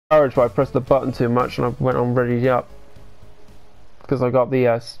but I pressed the button too much and I went on ready up. Because I got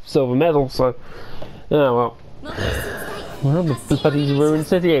the silver medal, so... Oh well. We're on the bloody ruined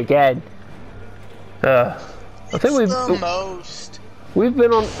city again. I think we've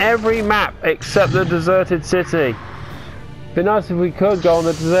been on every map except the deserted city. Be nice if we could go on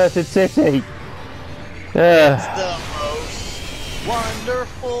the deserted city. It's the most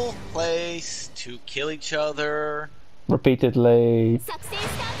wonderful place to kill each other repeatedly.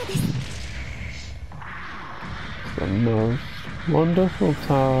 The most wonderful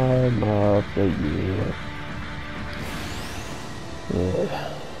time of the year.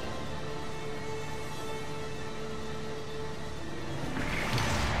 Yeah.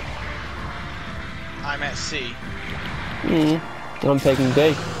 I'm at C. I'm taking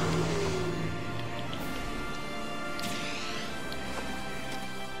D.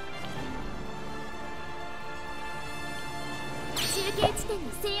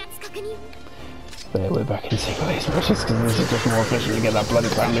 There, we're back in single ace matches because this is just more efficient to get that bloody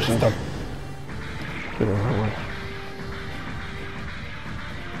clan mission done. Get it that way.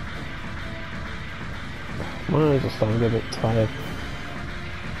 My eyes are starting to get a bit tired.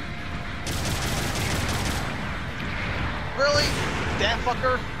 Really? That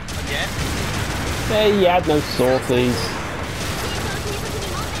fucker? Again? Hey, you had no sorties.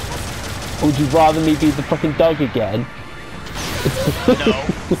 Would you rather me be the fucking dog again? No.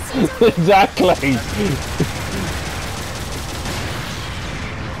 Exactly.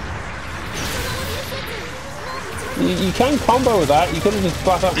 You can combo with that. You could have just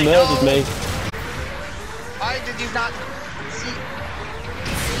flat out murdered me. Why did you not see?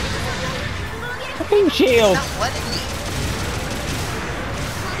 Fucking shield. Not letting me.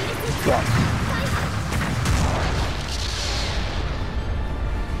 Yeah.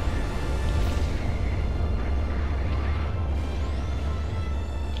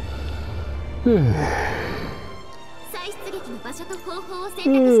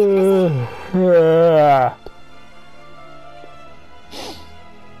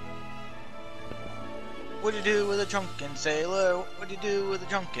 What do you do with a drunken sailor? What do you do with a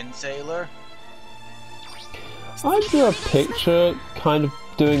drunken sailor? I drew a picture kind of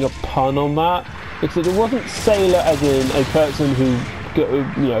doing a pun on that, because it wasn't sailor as in a person who,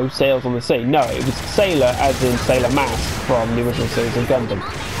 you know, sails on the sea. No, it was sailor as in Sailor Mask from the original series of Gundam.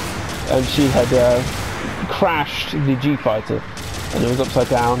 And she had crashed the G-Fighter, and it was upside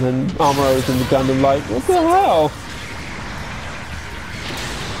down, and Amuro was in the Gundam like, what the hell?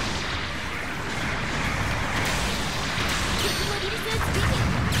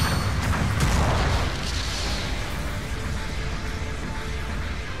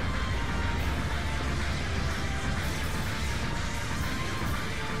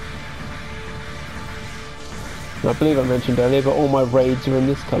 I believe I mentioned earlier, but all my raids are in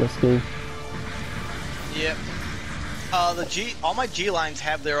this colour scheme. Yep. All my G lines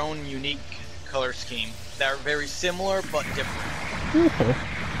have their own unique color scheme. They're very similar but different. Okay.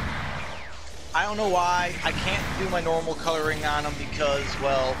 I don't know why. I can't do my normal coloring on them because,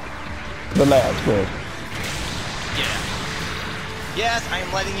 well... The layout's weird. Yeah. Yes, I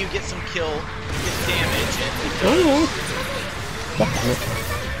am letting you get some get damage and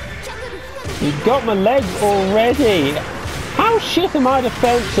You got my legs already! How shit are my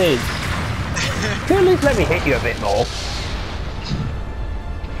defences? Can you at least let me hit you a bit more?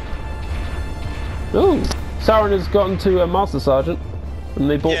 Ooh, Saren has gotten to a Master Sergeant, and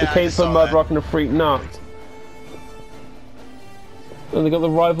they bought the cape for Mudrock and a Freak Nut. And they got the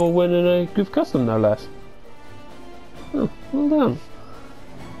rival win in a Gouf Custom, no less. Oh, well done.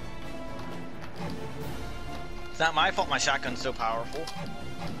 It's not my fault my shotgun's so powerful.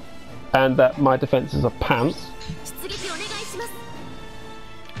 And that my defences are pants.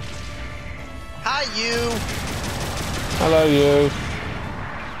 Hi, you! Hello, you.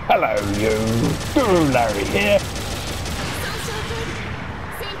 Hello, you. Guru Larry here.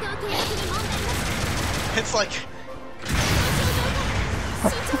 It's like...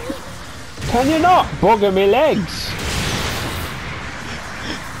 Can you not bugger me legs?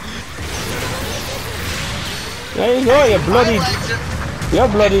 There you go, you're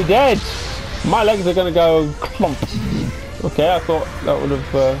bloody dead. My legs are gonna go clump. Okay, I thought that would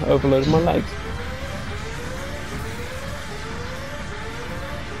have overloaded my legs.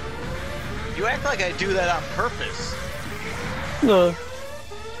 You act like I do that on purpose. No.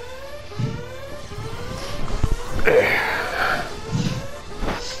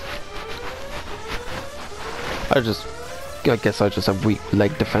 I guess I just have weak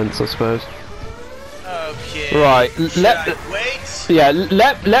leg defense, I suppose. Okay. Right. Wait. Yeah.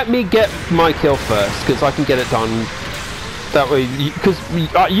 Let me get my kill first, because I can get it done That way, because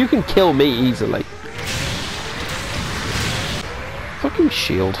you can kill me easily. Fucking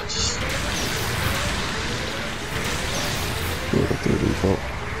shield. Yeah, that's the default.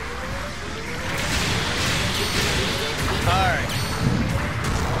 Alright.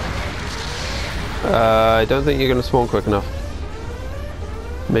 I don't think you're going to spawn quick enough.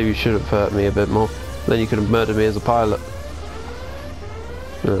 Maybe you should have hurt me a bit more. Then you could have murdered me as a pilot.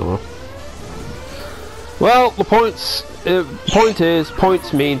 Oh well. Well, the point is,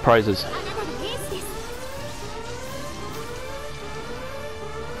 points mean prizes.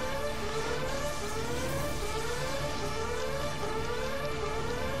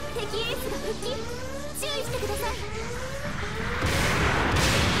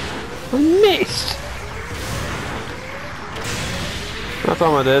 I missed! That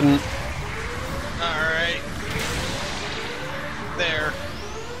time I didn't. Alright. There.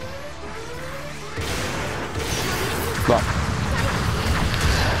 Fuck.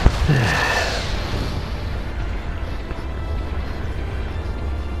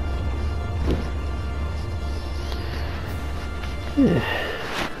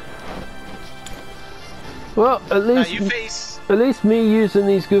 Well, at least me using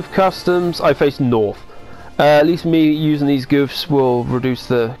these Gouf customs, I face north. At least me using these Goufs will reduce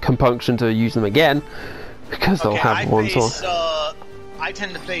the compunction to use them again, because they'll have one sort. I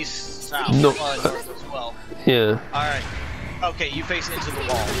tend to face south, No. north as well. Yeah. Alright. Okay, you face into the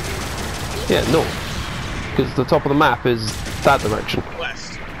wall. Yeah, north. Because the top of the map is that direction.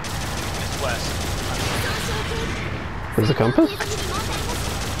 West. It's west. There's a compass?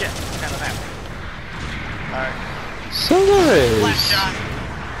 Yeah, kind of that. Alright. So there is. Flat shot.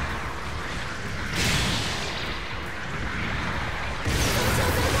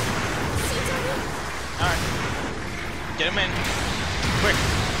 Alright. Get him in. Quick.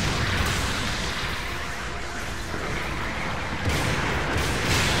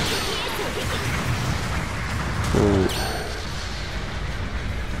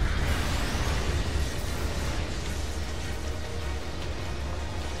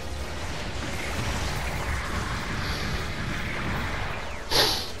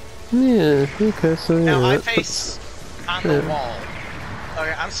 Yeah, okay, so yeah. Now I face on the wall.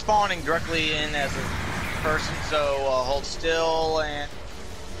 Okay, I'm spawning directly in as a person, so hold still and...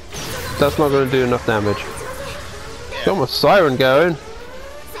 That's not going to do enough damage. Yeah. Got my siren going.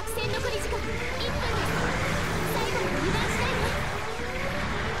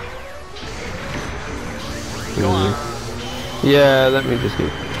 Go on. Yeah, let me just get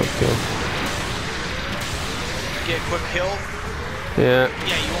a quick kill. Get a quick kill? Yeah.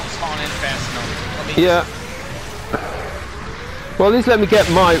 Yeah, you won't spawn in fast enough. Yeah. Well, at least let me get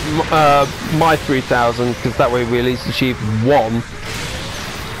my my 3,000, because that way we at least achieve one.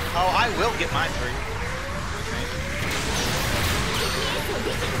 Oh, I will get my 3.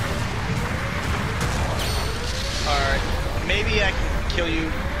 Alright, maybe I can kill you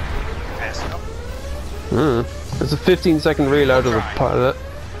fast enough. There's a 15-second reload of the pilot.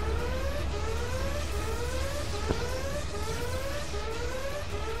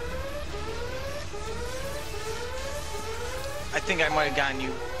 I think I might have gotten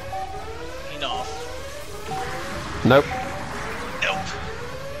you enough. Nope. Nope.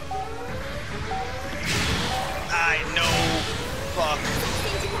 I know.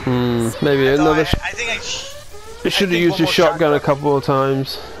 Fuck. Maybe another. I think I should have used your shotgun a couple of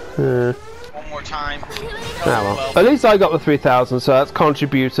times. Yeah. One more time. Ah, well. At least I got the 3,000, so that's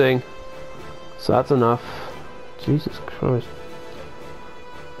contributing. So that's enough. Jesus Christ.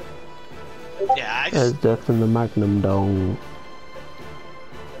 Yeah, There's death in the Magnum Dome.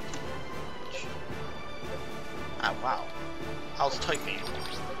 Oh, wow. I was typing.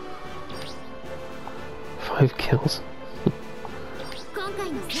 5 kills.